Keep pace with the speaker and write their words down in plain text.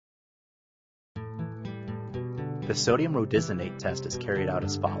The sodium rhodizonate test is carried out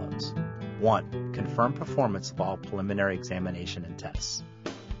as follows. 1. Confirm performance of all preliminary examination and tests.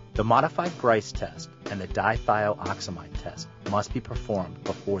 The modified Grice test and the dithioxamide test must be performed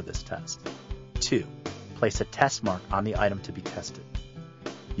before this test. 2. Place a test mark on the item to be tested.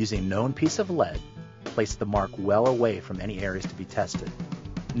 Using a known piece of lead, place the mark well away from any areas to be tested.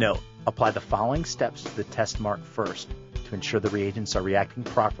 Note, apply the following steps to the test mark first to ensure the reagents are reacting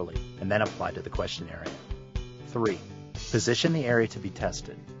properly, and then apply to the question area. 3. Position the area to be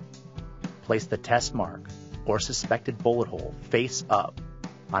tested. Place the test mark or suspected bullet hole face up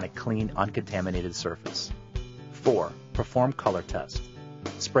on a clean, uncontaminated surface. 4. Perform color test.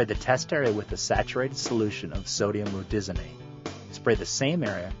 Spray the test area with a saturated solution of sodium rhodizonate. Spray the same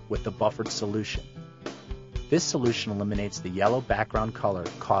area with the buffered solution. This solution eliminates the yellow background color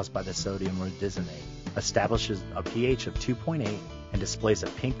caused by the sodium rhodizonate, establishes a pH of 2.8, and displays a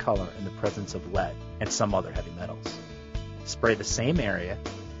pink color in the presence of lead and some other heavy metals. Spray the same area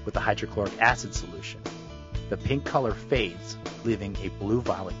with the hydrochloric acid solution. The pink color fades, leaving a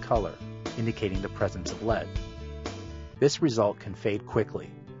blue-violet color, indicating the presence of lead. This result can fade quickly.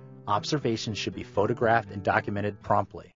 Observations should be photographed and documented promptly.